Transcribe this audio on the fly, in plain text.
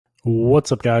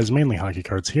What's up, guys? Mainly Hockey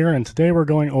Cards here, and today we're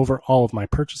going over all of my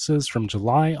purchases from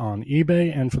July on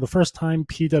eBay, and for the first time,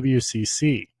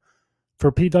 PWCC.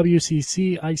 For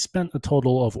PWCC, I spent a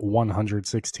total of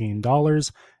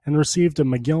 $116 and received a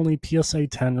McGillney PSA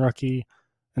 10 rookie,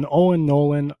 an Owen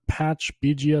Nolan patch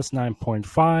BGS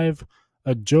 9.5,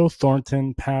 a Joe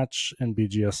Thornton patch and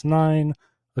BGS 9,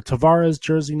 a Tavares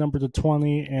jersey number to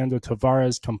 20, and a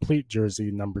Tavares complete jersey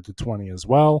number to 20 as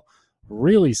well.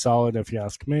 Really solid if you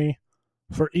ask me.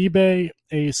 For eBay,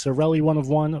 a Sorelli 1 of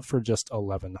 1 for just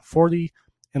 $11.40,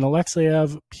 an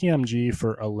Alexeyev PMG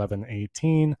for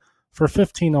 $11.18, for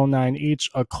 $15.09 each,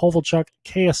 a Kovalchuk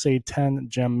KSA 10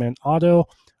 Gem Mint Auto,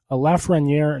 a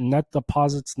Lafreniere Net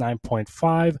Deposits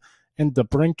 9.5, and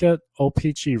DeBrincat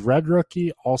O-Pee-Chee Red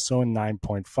Rookie, also in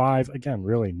 9.5. Again,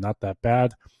 really not that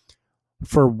bad.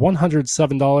 For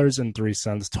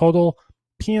 $107.03 total,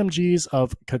 PMGs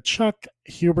of Tkachuk,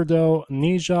 Huberdeau,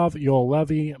 Nijov,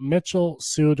 Yolevi, Mitchell,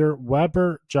 Suter,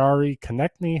 Weber, Jari,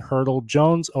 Konechny, Hurdle,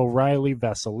 Jones, O'Reilly,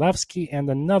 Vasilevsky,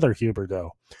 and another Huberdeau.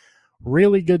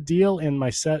 Really good deal, and my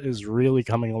set is really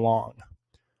coming along.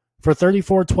 For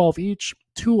 $34.12 each,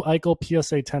 two Eichel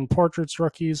PSA 10 Portraits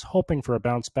rookies, hoping for a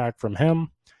bounce back from him.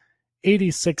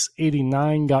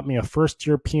 $86.89 got me a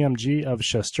first-year PMG of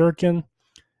Shesterkin.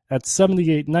 At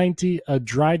 $78.90, a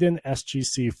Dryden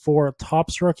SGC4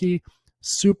 Topps rookie,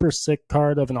 super sick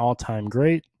card of an all-time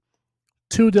great.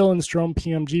 Two Dylan Strome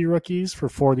PMG rookies for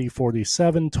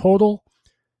 $40.47 total.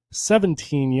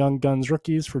 17 Young Guns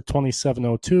rookies for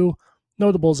 $27.02.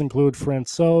 Notables include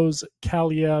Francouz,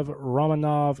 Kaliev,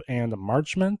 Romanov, and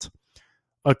Marchment.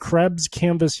 A Krebs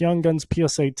Canvas Young Guns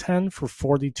PSA 10 for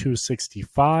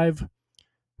 $42.65.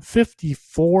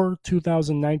 54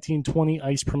 2019-20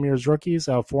 Ice Premiers rookies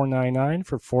out of $4.99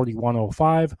 for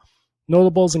 $41.05.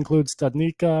 Notables include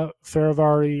Studnicka,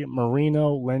 Feravari,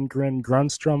 Marino, Lindgren,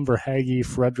 Grunstrom, Verhaeghe,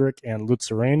 Frederick, and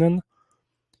Lutzerainen.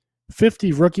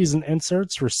 50 rookies and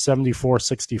inserts for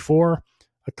 $74.64.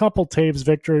 A couple Taves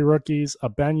Victory rookies, a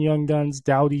Ben Young Guns,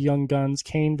 Doughty Young Guns,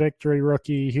 Kane Victory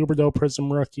rookie, Huberdeau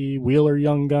Prism rookie, Wheeler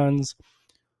Young Guns.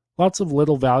 Lots of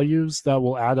little values that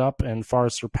will add up and far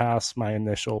surpass my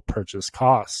initial purchase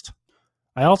cost.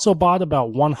 I also bought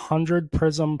about 100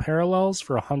 Prism parallels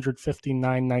for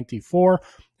 $159.94,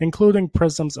 including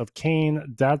Prisms of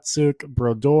Kane, Datsuk,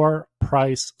 Brodeur,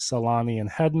 Price, Solani,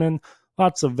 and Hedman.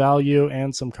 Lots of value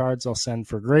and some cards I'll send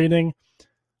for grading.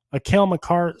 A Cale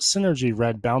Makar Synergy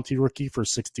Red Bounty Rookie for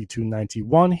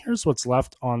 $62.91. Here's what's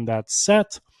left on that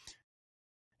set.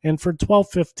 And for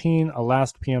 $12.15, a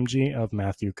last PMG of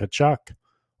Matthew Tkachuk.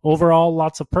 Overall,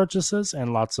 lots of purchases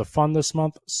and lots of fun this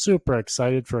month. Super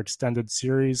excited for Extended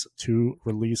Series to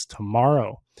release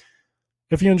tomorrow.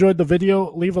 If you enjoyed the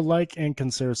video, leave a like and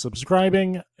consider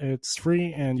subscribing. It's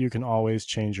free and you can always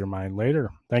change your mind later.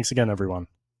 Thanks again, everyone.